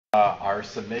our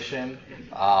submission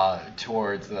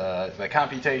towards the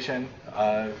computation,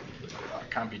 well,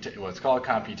 it's called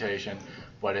computation,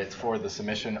 but it's for the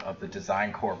submission of the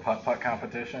Design Core Putt Putt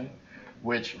competition,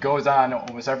 which goes on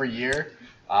almost every year.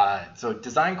 So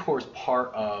Design Core is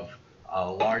part of a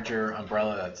larger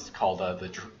umbrella that's called the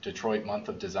Detroit Month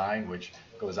of Design, which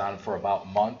goes on for about a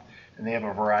month, and they have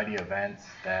a variety of events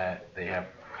that they have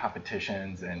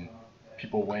competitions and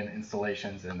people win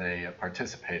installations and they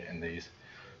participate in these.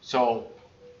 So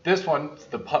this one's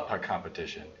the Putt Putt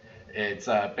competition. It's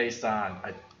based on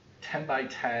a 10 by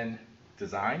 10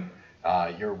 design.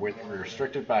 You're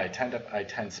restricted by a 10 by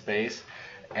 10 space,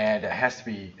 and it has to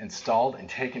be installed and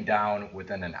taken down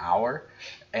within an hour.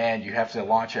 And you have to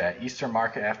launch it at Eastern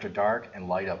Market after dark and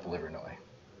light up Livernois.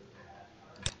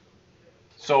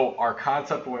 So our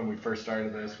concept when we first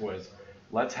started this was,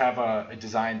 let's have a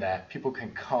design that people can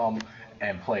come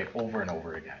and play over and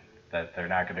over again, that they're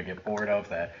not going to get bored of,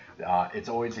 that it's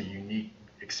always a unique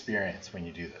experience when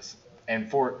you do this. And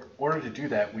for order to do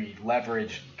that, we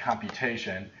leverage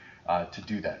computation to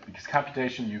do that. Because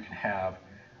computation, you can have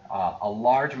a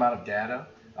large amount of data,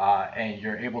 and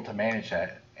you're able to manage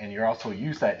that, and you also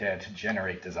use that data to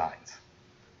generate designs.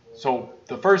 So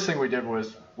the first thing we did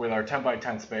was, with our 10 by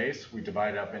 10 space, we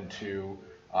divided up into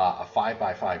a 5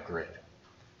 by 5 grid.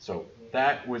 So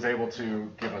that was able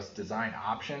to give us design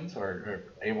options, or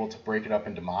able to break it up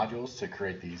into modules to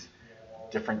create these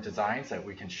different designs that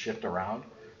we can shift around,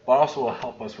 but also will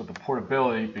help us with the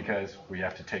portability because we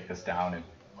have to take this down and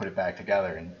put it back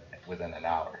together within an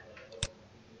hour.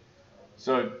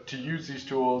 So to use these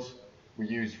tools, we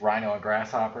use Rhino and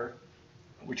Grasshopper,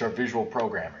 which are visual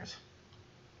programmers.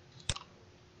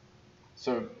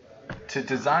 So to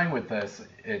design with this,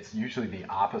 it's usually the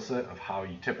opposite of how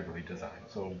you typically design.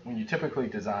 So when you typically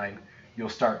design, you'll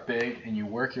start big and you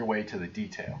work your way to the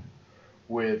detail.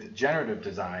 With generative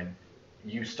design,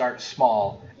 you start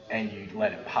small and you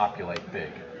let it populate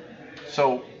big.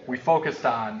 So we focused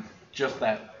on just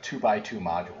that 2 by 2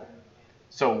 module.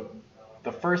 So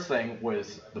the first thing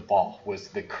was the ball, was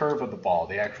the curve of the ball,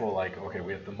 the actual, like, okay,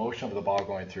 we have the motion of the ball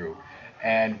going through,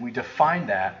 and we defined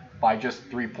that by just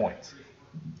 3 points.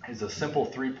 It's a simple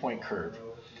 3-point curve,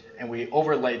 and we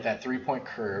overlaid that 3-point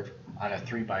curve on a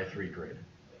 3 by 3 grid.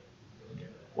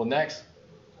 Well, next,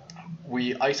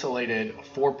 we isolated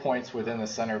 4 points within the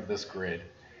center of this grid,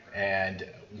 and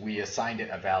we assigned it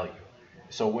a value.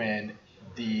 So when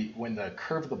the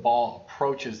curve of the ball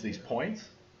approaches these points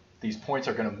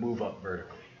are going to move up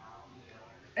vertically.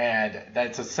 And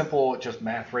that's a simple just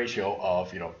math ratio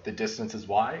of, the distance is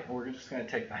y, and we're just going to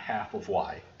take the half of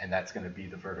y, and that's going to be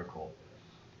the vertical.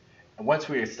 And once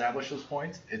we establish those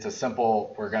points, it's a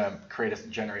simple, we're going to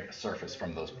generate a surface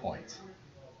from those points.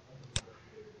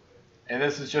 And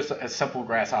this is just a simple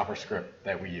Grasshopper script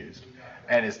that we used.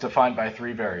 And it's defined by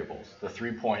 3 variables, the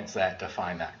 3 points that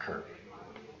define that curve.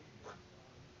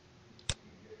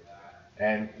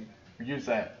 And we use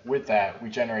that, with that, we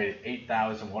generated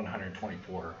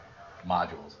 8,124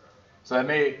 modules.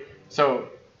 So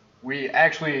we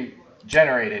actually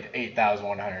generated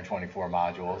 8,124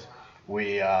 modules.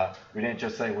 We didn't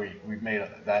just say we made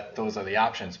that those are the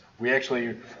options. We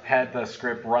actually had the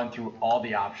script run through all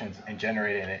the options and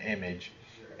generated an image,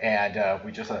 and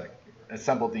we just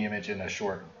assembled the image in a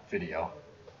short video.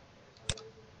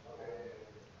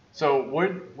 So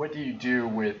what do you do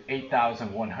with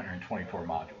 8,124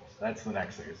 modules? That's the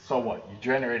next thing. So what? You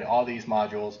generated all these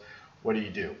modules. What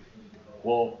do?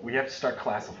 Well, we have to start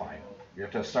classifying. We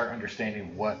have to start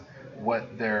understanding what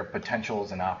their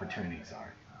potentials and opportunities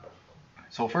are.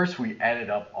 So first we added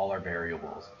up all our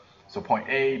variables. So point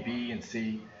A, B, and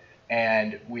C,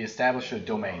 and we established a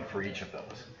domain for each of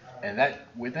those. And that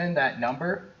within that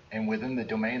number and within the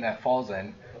domain that falls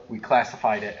in, we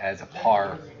classified it as a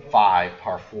par 5,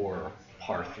 par 4,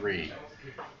 par 3.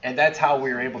 And that's how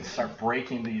we were able to start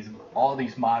breaking all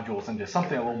these modules into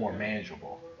something a little more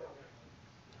manageable.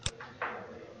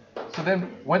 So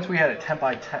then once we had a 10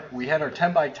 by 10, we had our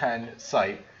 10 by 10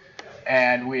 site,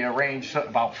 and we arranged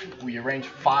 5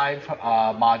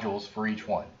 modules for each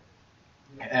one.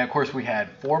 And of course we had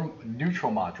 4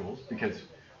 neutral modules because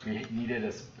we needed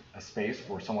a space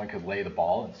where someone could lay the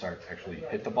ball and start actually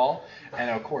hit the ball. And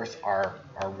of course our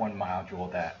 1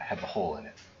 module that had the hole in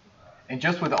it. And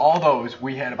just with all those,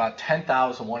 we had about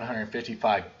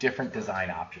 10,155 different design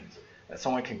options that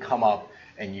someone can come up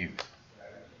and use.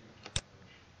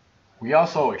 We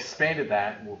also expanded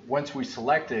that. Once we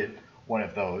selected one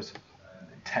of those,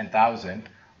 10,000,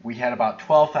 we had about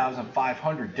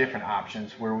 12,500 different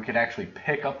options where we could actually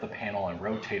pick up the panel and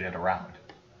rotate it around.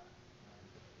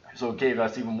 So it gave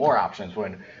us even more options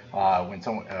when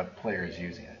a player is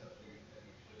using it.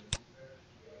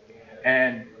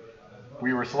 And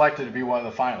we were selected to be one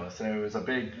of the finalists, and it was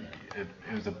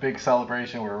a big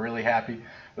celebration. We were really happy,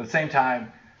 but at the same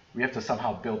time, we have to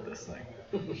somehow build this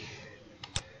thing.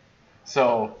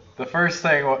 So the first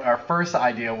thing, our first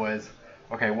idea was,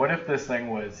 okay, what if this thing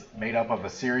was made up of a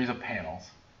series of panels,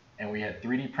 and we had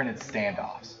 3D printed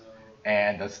standoffs,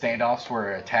 and the standoffs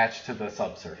were attached to the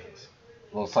subsurface,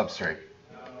 little substrate.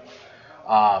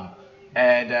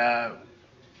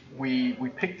 We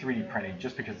picked 3D printing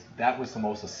just because that was the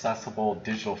most accessible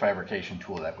digital fabrication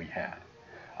tool that we had.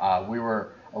 We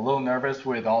were a little nervous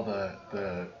with all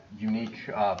the unique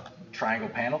triangle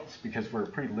panels because we're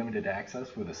pretty limited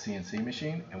access with a CNC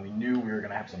machine, and we knew we were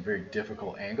going to have some very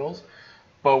difficult angles,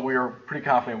 but we were pretty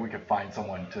confident we could find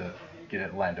someone to get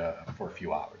it lent for a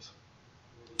few hours.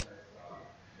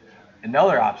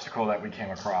 Another obstacle that we came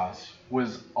across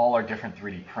was all our different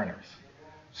 3D printers.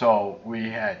 So we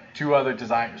had two other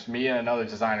designers, me and another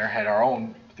designer had our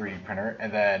own 3D printer,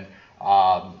 and then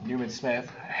Neumann Smith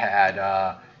had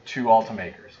 2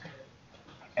 Ultimakers.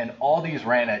 And all these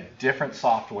ran at different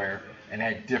software and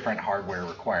had different hardware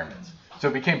requirements. So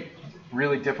it became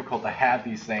really difficult to have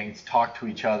these things talk to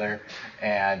each other,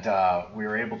 and we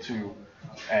were able to,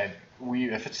 and we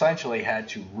essentially had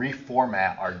to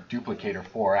reformat our duplicator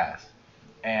 4S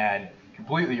and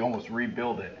completely almost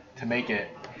rebuild it to make it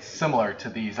similar to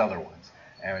these other ones.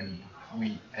 And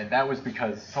that was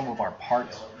because some of our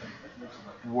parts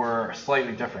were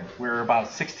slightly different. We were about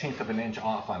 1/16 of an inch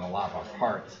off on a lot of our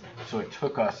parts, so it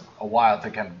took us a while to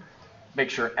kind of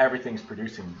make sure everything's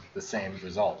producing the same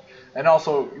result. And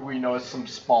also we noticed some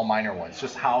small minor ones,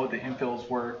 just how the infills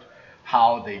worked,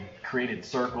 how they created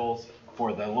circles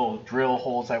for the little drill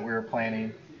holes that we were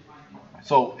planning.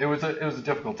 So it was a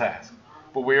difficult task,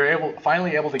 but we were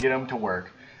finally able to get them to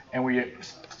work, and we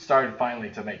started finally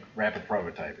to make rapid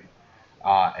prototyping.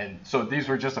 And so these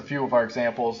were just a few of our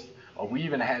examples. We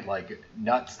even had like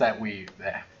nuts that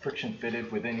friction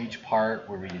fitted within each part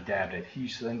where we dabbed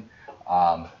adhesion.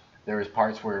 There was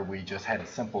parts where we just had a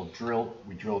simple drill.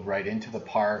 We drilled right into the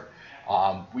part.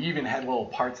 We even had little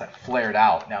parts that flared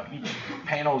out. Now each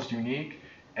panel is unique,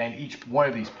 and each one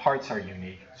of these parts are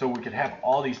unique. So we could have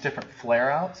all these different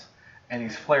flare-outs, and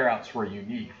these flare-outs were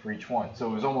unique for each one. So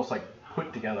it was almost like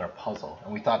put together a puzzle,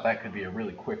 and we thought that could be a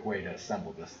really quick way to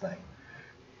assemble this thing.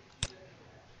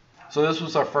 So this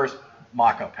was our first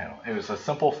mock-up panel. It was a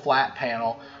simple flat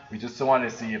panel. We just wanted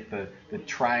to see if the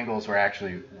triangles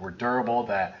were durable,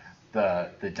 that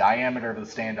the diameter of the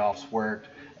standoffs worked,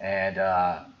 and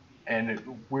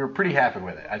we were pretty happy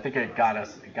with it. I think it got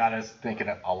us thinking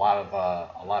a lot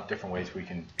of different ways we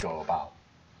can go about.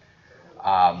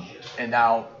 And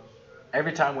now,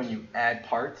 every time when you add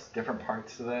different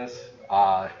parts to this,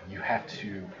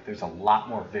 there's a lot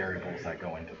more variables that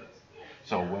go into this.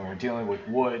 So when we're dealing with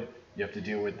wood, you have to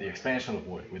deal with the expansion of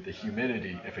wood, with the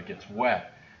humidity if it gets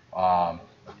wet, how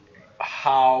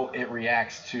it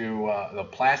reacts to the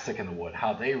plastic in the wood,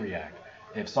 how they react.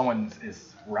 If someone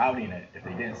is routing it, if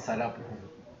they didn't set up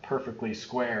perfectly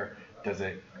square, does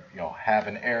it have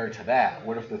an error to that?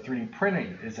 What if the 3D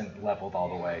printing isn't leveled all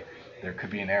the way? There could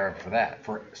be an error for that.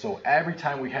 So every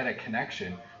time we had a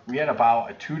connection, we had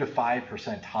about a 2 to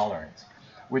 5% tolerance,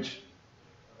 which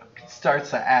starts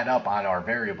to add up on our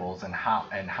variables and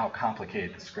how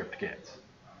complicated the script gets.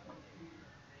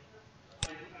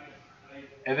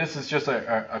 And this is just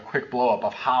a quick blow up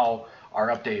of how our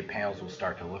updated panels will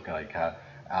start to look like.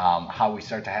 How we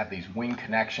start to have these wing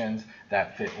connections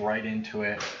that fit right into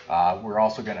it. We're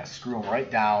also going to screw them right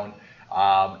down.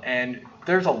 And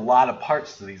there's a lot of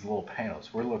parts to these little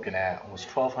panels. We're looking at almost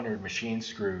 1,200 machine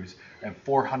screws and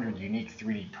 400 unique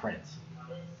 3D prints.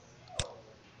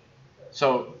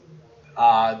 So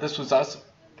this was us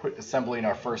assembling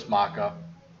our first mock-up.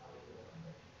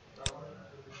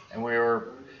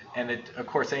 And of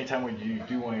course, anytime when you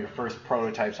do one of your first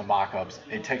prototypes and mock-ups,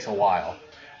 it takes a while.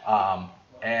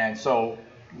 And so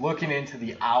looking into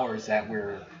the hours that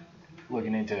we're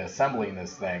looking into assembling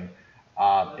this thing,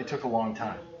 it took a long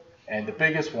time. And the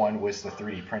biggest one was the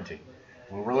 3D printing.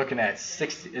 We were looking at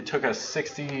it took us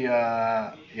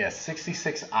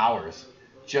 66 hours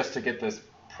just to get this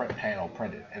panel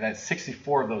printed. And then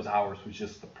 64 of those hours was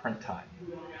just the print time.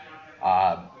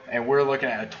 And we're looking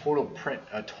at a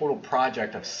total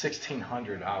project of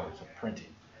 1,600 hours of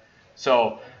printing.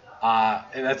 So,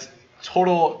 and that's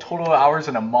total hours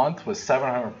in a month was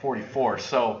 744.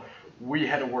 So we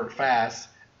had to work fast,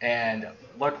 and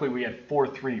luckily we had 4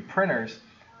 3D printers.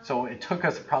 So it took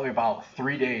us probably about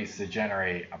 3 days to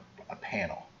generate a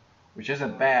panel, which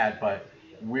isn't bad, but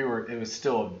it was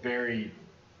still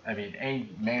any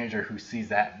manager who sees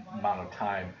that amount of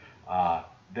time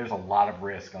there's a lot of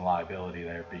risk and liability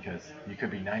there because you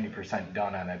could be 90%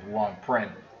 done on a long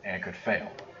print and it could fail.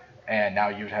 And now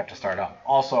you would have to start up.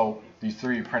 Also, these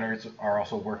 3D printers are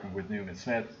also working with Neumann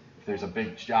Smith. If there's a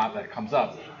big job that comes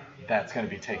up, that's going to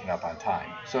be taken up on time.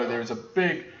 So there's a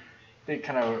big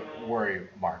kind of worry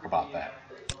mark about that.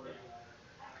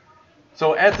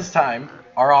 So at this time,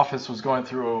 our office was going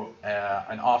through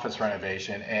an office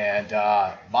renovation, and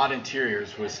Mod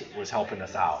Interiors was helping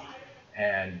us out.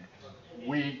 And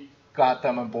we got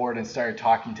them on board and started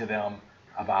talking to them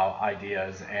about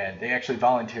ideas, and they actually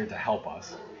volunteered to help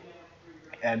us.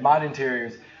 And Mod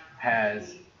Interiors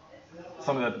has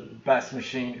some of the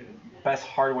best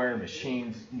hardware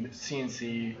machines,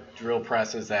 CNC drill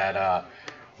presses that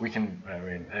we can. I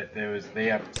mean, they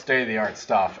have state-of-the-art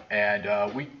stuff,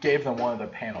 and we gave them one of the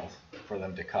panels for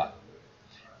them to cut.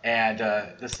 And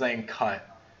this thing cut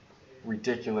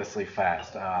ridiculously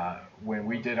fast. When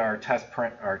we did our test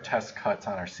cuts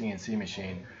on our CNC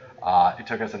machine, it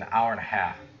took us an hour and a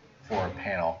half for a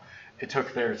panel. It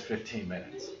took theirs 15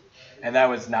 minutes, and that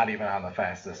was not even on the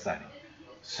fastest setting.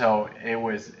 So it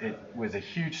was a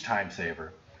huge time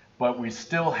saver, but we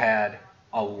still had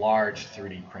a large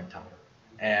 3D print time.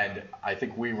 And I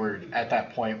think we were at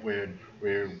that point where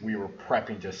we were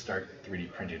prepping to start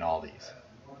 3D printing all these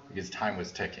because time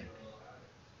was ticking.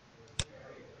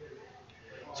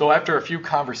 So after a few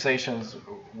conversations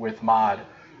with Mod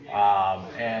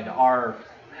and our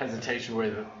hesitation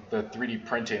with the 3D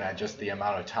printing on just the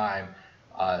amount of time,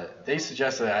 they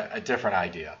suggested a different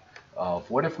idea of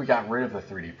what if we got rid of the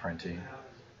 3D printing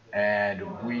and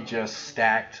we just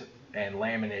stacked and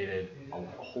laminated a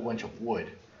whole bunch of wood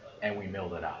and we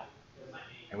milled it out.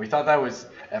 And we thought that was,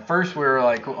 at first we were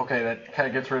like, okay, that kind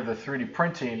of gets rid of the 3D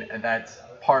printing, and that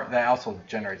also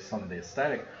generates some of the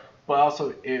aesthetic, but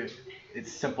also it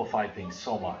simplified things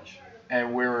so much.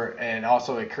 And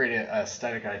also it created an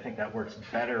aesthetic I think that works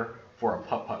better for a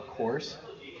Putt Putt course.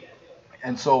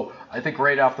 And so I think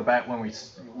right off the bat when we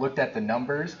looked at the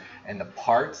numbers and the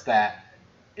parts that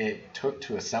it took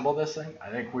to assemble this thing,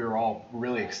 I think we were all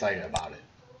really excited about it.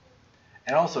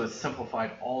 And also it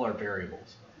simplified all our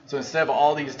variables. So instead of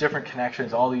all these different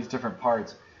connections, all these different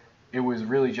parts, it was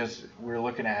really just, we were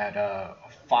looking at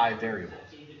 5 variables.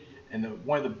 And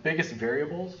one of the biggest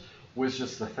variables was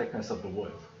just the thickness of the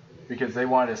wood, because they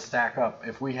wanted to stack up.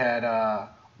 If we had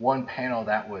one panel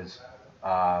that was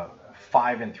 5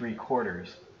 3/4,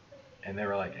 and they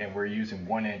were like, and we're using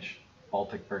 1-inch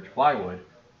Baltic birch plywood,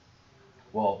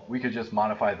 well, we could just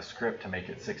modify the script to make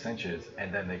it 6 inches,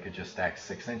 and then they could just stack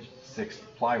 6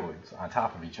 plywoods on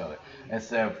top of each other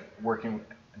instead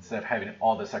of having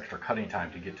all this extra cutting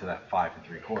time to get to that 5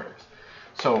 3/4.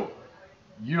 So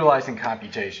utilizing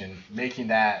computation, making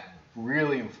that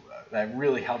really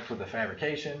helped with the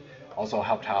fabrication, also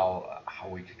helped how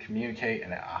we could communicate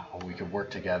and how we could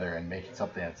work together and making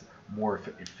something that's more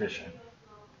efficient.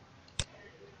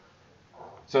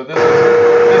 So this is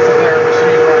their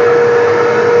machine running.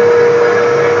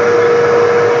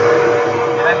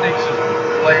 And that thing's just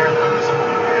layering loose.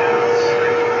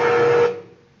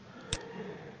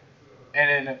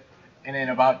 And in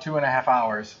about 2.5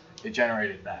 hours, it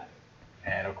generated that.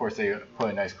 And of course, they put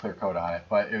a nice clear coat on it.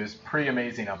 But it was pretty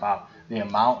amazing about the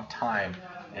amount of time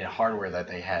and hardware that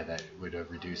they had that would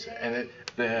reduce it. And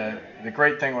the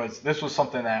great thing was, this was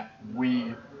something that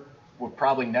we would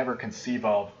probably never conceive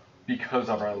of because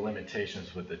of our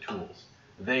limitations with the tools.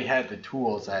 They had the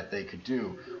tools that they could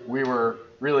do. We were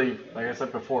really, like I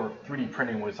said before, 3D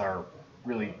printing was our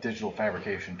really digital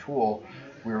fabrication tool.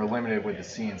 We were limited with the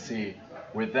CNC.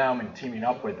 With them and teaming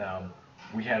up with them,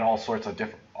 we had all sorts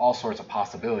of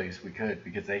possibilities we could,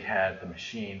 because they had the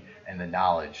machine and the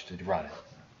knowledge to run it.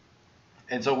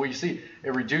 And so we see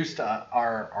it reduced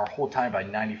our whole time by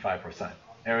 95%.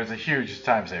 And it was a huge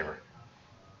time saver.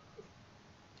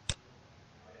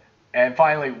 And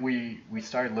finally, we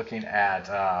started looking at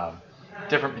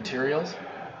different materials.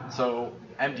 So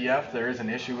MDF, there is an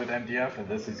issue with MDF, and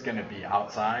this is going to be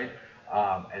outside.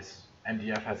 As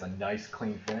MDF has a nice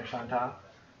clean finish on top.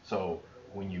 So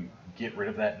when you get rid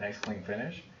of that nice clean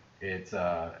finish, it's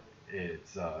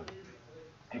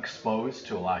exposed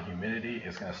to a lot of humidity.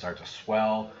 It's going to start to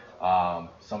swell.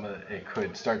 It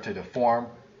could start to deform.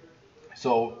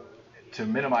 So to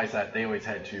minimize that, they always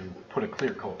had to put a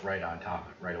clear coat right on top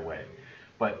right away.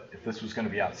 But if this was going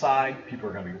to be outside, people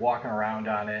are going to be walking around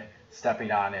on it,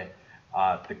 stepping on it.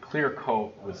 The clear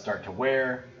coat would start to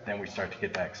wear, then we start to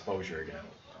get that exposure again.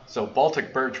 So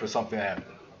Baltic birch was something that,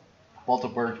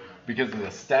 because of the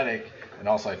aesthetic, and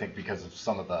also I think because of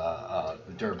some of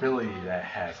the durability that it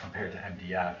has compared to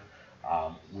MDF,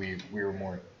 we were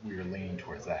leaning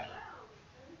towards that.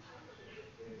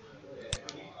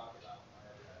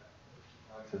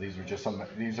 So these were just some.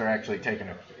 These are actually taken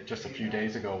just a few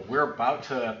days ago. We're about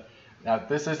to. Now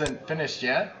this isn't finished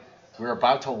yet. We're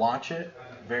about to launch it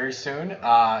very soon.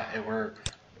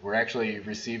 We're actually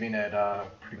receiving it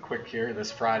pretty quick here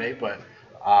this Friday, but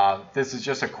this is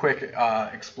just a quick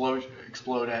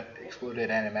exploded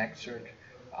animatic.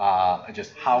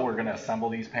 Just how we're going to assemble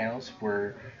these panels.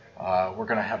 We're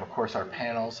going to have, of course, our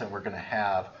panels, and we're going to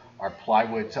have our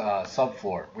plywood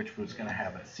subfloor, which was going to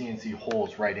have CNC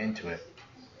holes right into it.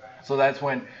 So that's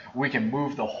when we can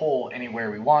move the hole anywhere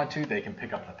we want to. They can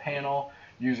pick up the panel.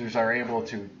 Users are able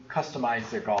to customize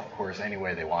their golf course any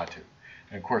way they want to.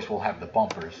 And of course, we'll have the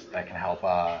bumpers that can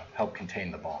help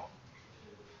contain the ball.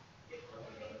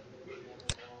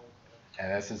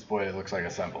 And this is what it looks like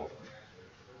assembled.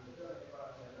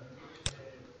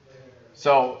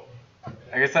 So,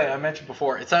 like I said, I mentioned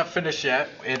before, it's not finished yet.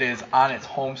 It is on its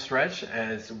home stretch,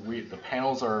 as the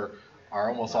panels are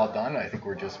almost all done. I think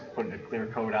we're just putting a clear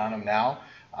coat on them now.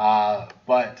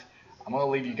 But I'm going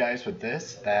to leave you guys with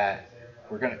this, that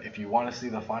if you want to see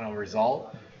the final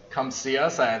result, come see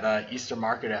us at Easter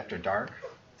Market after dark.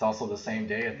 It's also the same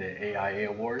day at the AIA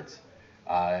Awards.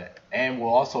 And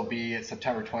we'll also be at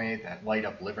September 28th at Light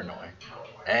Up Livernois.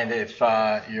 And if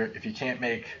you can't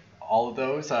make all of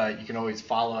those, you can always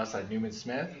follow us at Neumann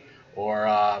Smith, or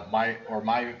my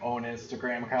own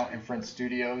Instagram account, Inference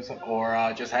Studios,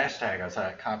 or just hashtag us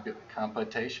at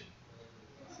Computation.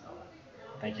 So,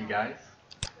 thank you guys.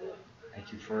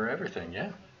 Thank you for everything.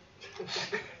 Yeah.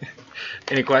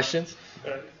 Any questions?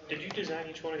 Did you design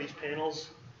each one of these panels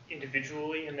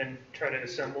individually and then try to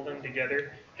assemble them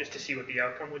together just to see what the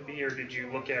outcome would be, or did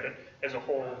you look at it as a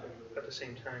whole at the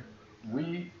same time?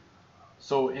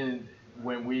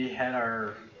 When we had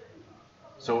our,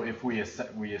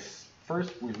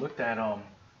 first we looked at them.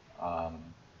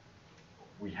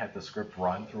 We had the script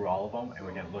run through all of them, and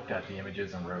we looked at the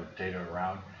images and wrote data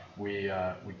around. We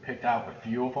picked out a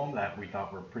few of them that we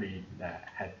thought were that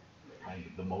had kind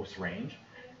of the most range.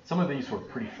 Some of these were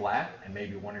pretty flat, and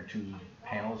maybe one or two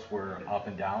panels were up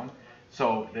and down.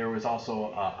 So there was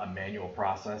also a manual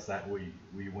process that we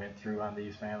went through on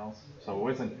these panels. So it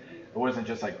wasn't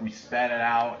just like we spat it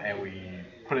out and we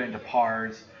put it into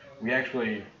pars. We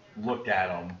actually looked at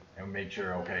them and made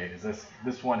sure, okay,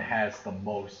 this one has the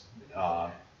most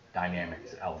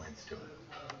dynamics elements to it.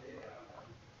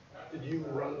 Did you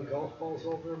run golf balls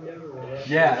over them yet? Or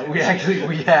yeah, we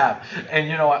have.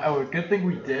 And a good thing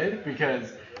we did,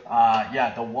 because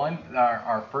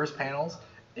our first panels,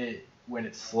 when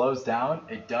it slows down,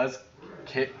 it does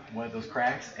hit one of those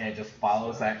cracks, and it just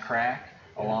follows that crack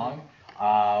along.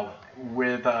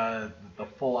 With the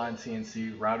full-on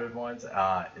CNC routed ones,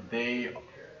 I'll be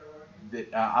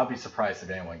surprised if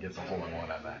anyone gets a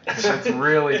hole-in-one on that, because it's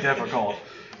really difficult.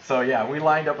 So yeah, we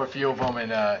lined up a few of them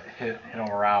and hit them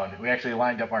around. We actually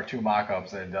lined up our two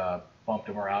mock-ups and bumped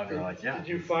them around. And we're like, yeah. Did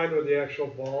you find with the actual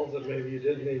balls that maybe you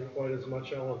didn't need quite as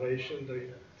much elevation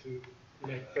to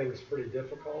make things pretty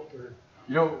difficult? Or?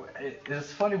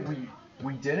 It's funny,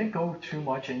 we didn't go too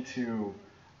much into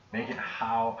making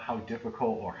how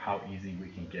difficult or how easy we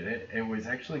can get it. It was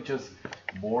actually just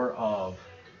more of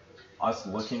us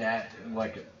looking at,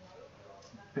 like,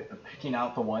 picking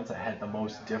out the ones that had the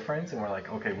most difference, and we're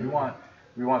like, okay, we want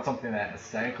something that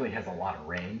aesthetically has a lot of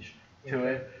range to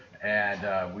it,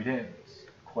 and we didn't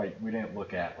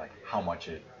look at like how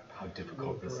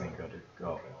difficult this thing could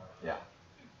go. Yeah.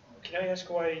 Can I ask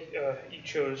why you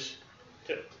chose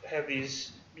to have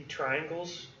these be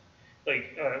triangles?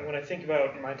 Like when I think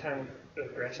about my time with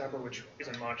the grasshopper, which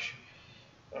isn't much,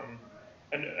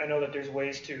 I know that there's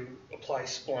ways to apply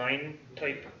spline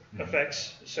type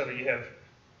effects so that you have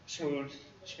smooth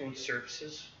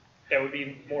surfaces. That would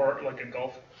be more like a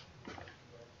golf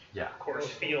course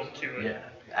feel to it. Yeah,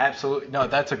 absolutely. No,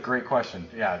 that's a great question.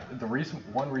 Yeah,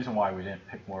 one reason why we didn't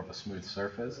pick more of a smooth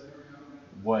surface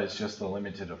was just the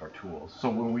limited of our tools. So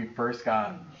when we first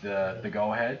got the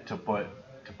go ahead to put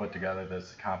together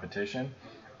this competition,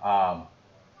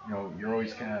 you're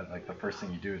always kind of like, the first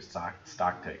thing you do is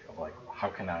stock take of like,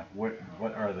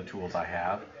 what are the tools I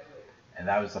have. And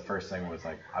that was the first thing, was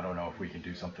like, I don't know if we can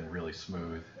do something really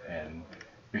smooth. And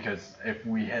because if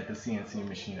we had the CNC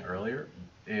machine earlier,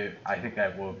 I think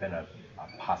that would have been a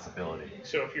possibility.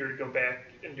 So if you were to go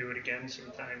back and do it again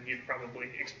sometime, you'd probably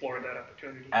explore that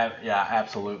opportunity? Yeah,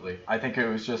 absolutely. I think it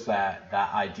was just that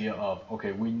idea of,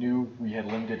 okay, we knew we had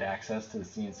limited access to the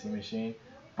CNC machine,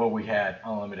 but we had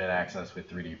unlimited access with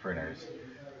 3D printers.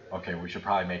 Okay, we should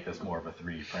probably make this more of a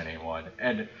 3D printing one.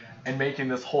 And making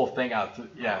this whole thing out,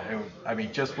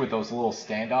 just with those little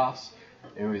standoffs,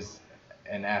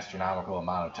 an astronomical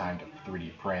amount of time to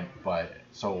 3D print, but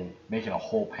so making a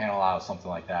whole panel out of something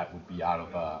like that would be out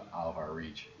of our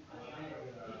reach,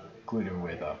 including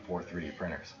with 4 3D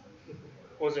printers.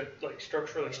 Was it like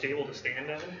structurally stable to stand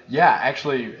on? Yeah,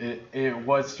 actually, it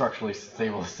was structurally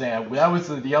stable to stand. That was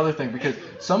the other thing, because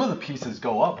some of the pieces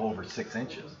go up over 6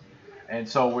 inches. And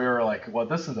so we were like, well,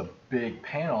 this is a big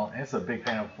panel, and it's a big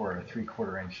panel for a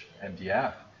 3/4 inch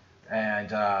MDF.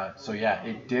 And so yeah,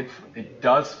 it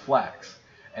does flex.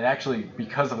 And actually,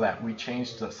 because of that, we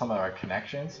changed some of our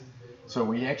connections. So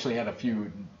we actually had a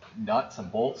few nuts and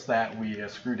bolts that we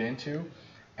screwed into,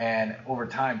 and over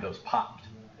time those popped.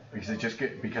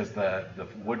 Because the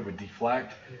wood would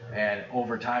deflect, and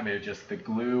over time the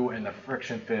glue and the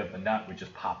friction fit of the nut would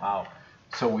just pop out.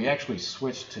 So we actually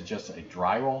switched to just a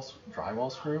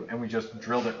drywall screw, and we just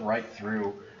drilled it right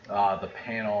through the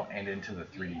panel and into the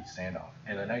 3D standoff.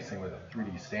 And the nice thing with the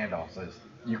 3D standoffs is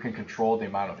you can control the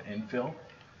amount of infill.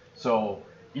 So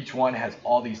each one has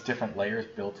all these different layers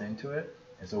built into it,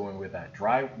 and so when that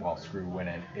drywall screw went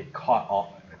in, it caught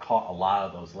a lot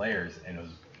of those layers, and it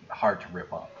was hard to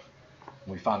rip up.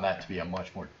 We found that to be a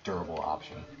much more durable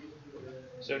option.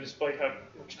 So despite how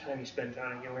much time you spent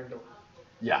on it, you learned to...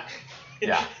 Yeah,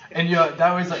 yeah, and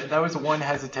that was one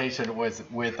hesitation was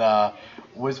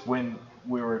when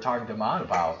we were talking to Mod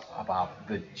about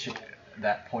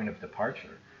that point of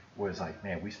departure. Was like,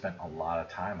 man, we spent a lot of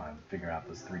time on figuring out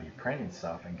this 3D printing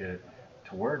stuff and get it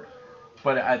to work.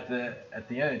 But at the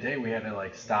end of the day, we had to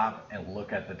like stop and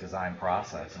look at the design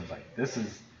process. And it was like,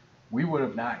 we would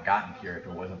have not gotten here if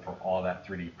it wasn't for all that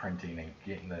 3D printing and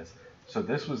getting this. So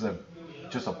this was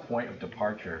just a point of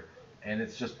departure, and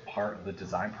it's just part of the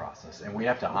design process. And we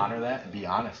have to honor that and be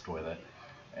honest with it,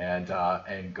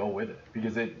 and go with it.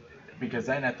 Because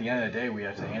then at the end of the day, we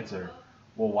have to answer,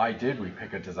 well, why did we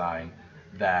pick a design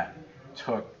that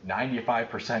took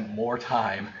 95% more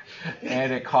time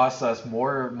and it cost us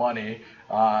more money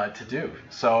to do?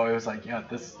 So it was like,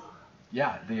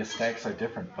 the aesthetics are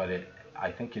different, but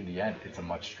I think in the end, it's a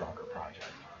much stronger project.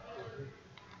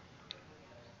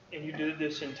 And you did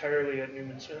this entirely at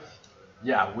Neumann Smith?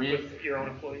 Yeah, with your own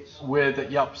employees?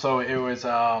 So it was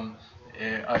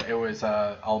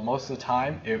most of the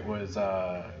time it was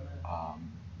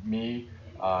me,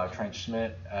 Trent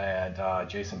Schmidt, and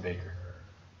Jason Baker.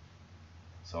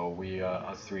 So we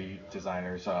us 3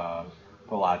 designers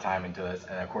put a lot of time into this,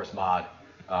 and of course Mod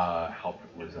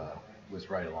was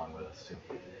right along with us too.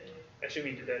 I assume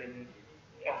you did that in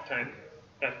off time,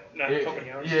 not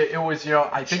company hours. Yeah, it was.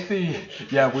 I think we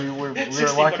were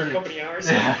lucky. Company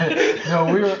hours. No,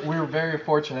 we were very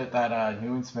fortunate that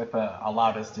Neumann Smith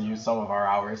allowed us to use some of our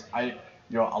hours. A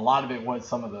lot of it was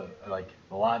some of a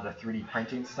lot of the 3D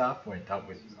printing stuff when dealt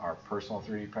with our personal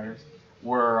 3D printers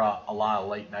were a lot of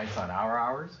late nights on our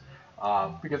hours,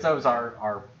 because that was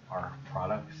our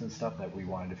products and stuff that we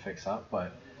wanted to fix up.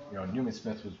 But Neumann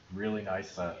Smith was really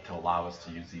nice to allow us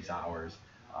to use these hours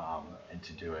and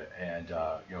to do it. And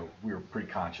we were pretty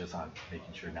conscious on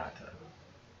making sure not to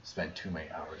spend too many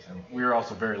hours. And we were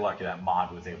also very lucky that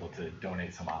Mod was able to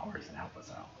donate some hours and help us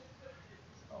out.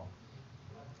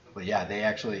 But yeah, they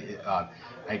actually,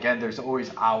 again, there's always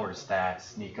hours that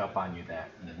sneak up on you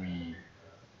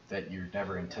that you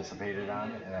never anticipated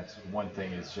on, and that's one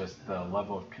thing is just the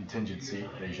level of contingency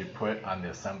that you should put on the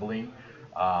assembling.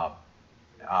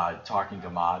 Talking to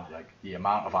Mod, like the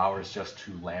amount of hours just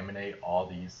to laminate all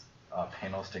these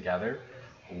panels together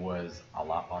was a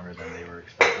lot longer than they were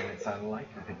expecting. It sounded like.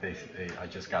 I think I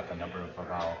just got the number of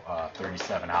about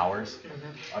 37 hours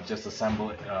of just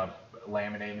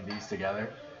laminating these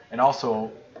together. And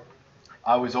also,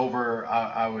 I was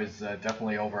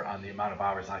definitely over on the amount of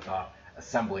hours I thought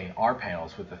assembling our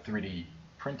panels with the 3D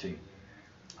printing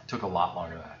took a lot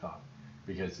longer than I thought,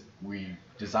 because we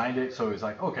designed it so it was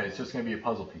like, okay, it's just going to be a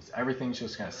puzzle piece. Everything's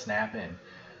just going to snap in.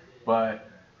 But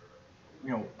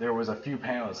there was a few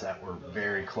panels that were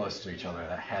very close to each other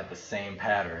that had the same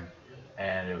pattern,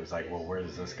 and it was like, well, where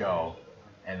does this go?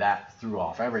 And that threw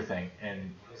off everything.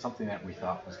 And something that we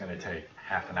thought was going to take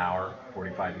half an hour,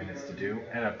 45 minutes to do,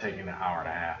 ended up taking an hour and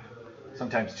a half,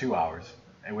 sometimes 2 hours.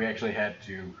 And we actually had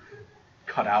to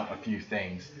cut out a few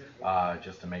things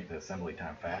just to make the assembly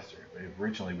time faster.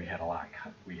 Originally, we had a lot.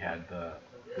 We had the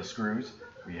screws,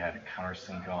 we had to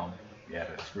countersink them, we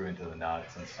had to screw into the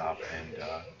nuts and stuff, and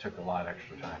took a lot of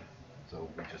extra time. So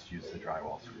we just used the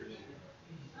drywall screws.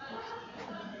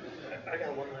 I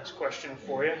got one last question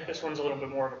for you. This one's a little bit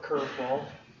more of a curveball.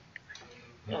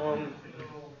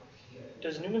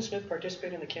 Does Neumann Smith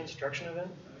participate in the construction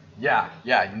event? Yeah.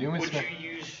 Neumann Smith. Would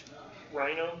you use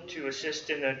Rhino to assist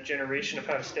in the generation of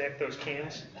how to stack those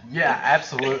cans? Yeah,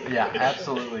 absolutely. Yeah,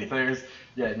 absolutely.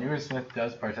 Yeah, Neumann Smith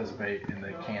does participate in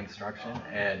the construction,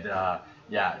 and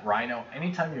yeah, Rhino.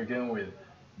 Anytime you're dealing with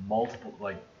multiple,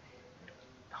 like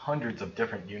hundreds of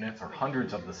different units or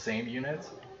hundreds of the same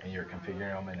units, and you're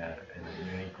configuring them in a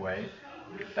unique way,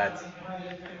 that's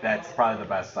probably the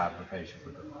best application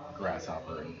for the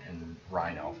grasshopper and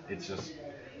Rhino. It's just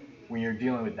when you're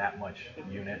dealing with that much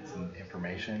units and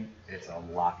information, it's a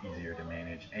lot easier to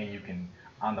manage, and you can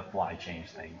on the fly change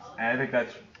things. And I think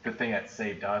that's the thing that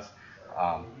saved us,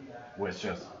 was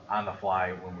just on the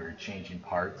fly when we were changing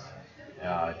parts,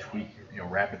 tweak,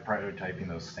 rapid prototyping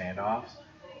those standoffs.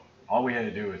 All we had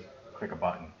to do was click a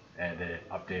button, and it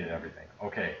updated everything.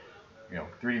 Okay,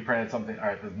 3D printed something. All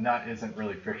right, the nut isn't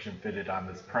really friction fitted on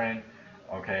this print.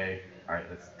 Okay, all right,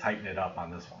 let's tighten it up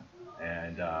on this one.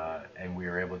 And we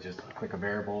were able to just click a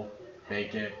variable,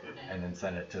 bake it, and then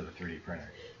send it to the 3D printer.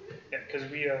 Yeah, because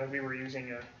we were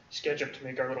using SketchUp to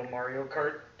make our little Mario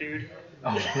Kart dude.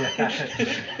 Oh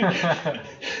yeah.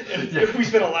 And we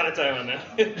spent a lot of time on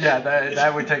that. Yeah,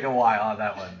 that would take a while on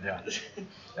that one. Yeah.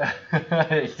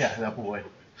 Yeah, that would.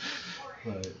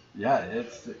 But yeah,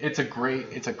 it's a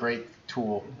great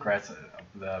tool.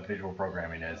 The visual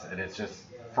programming is, and it's just,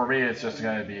 for me, it's just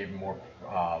going to be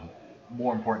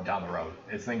more important down the road.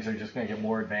 As things are just going to get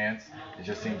more advanced, it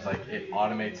just seems like it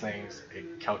automates things,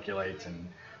 it calculates, and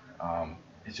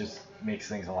it just makes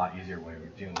things a lot easier when we're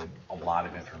dealing with a lot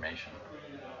of information.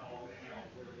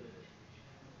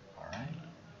 All right.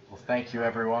 Well, thank you,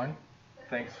 everyone.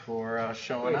 Thanks for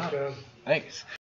showing up. Thanks, John. Thanks.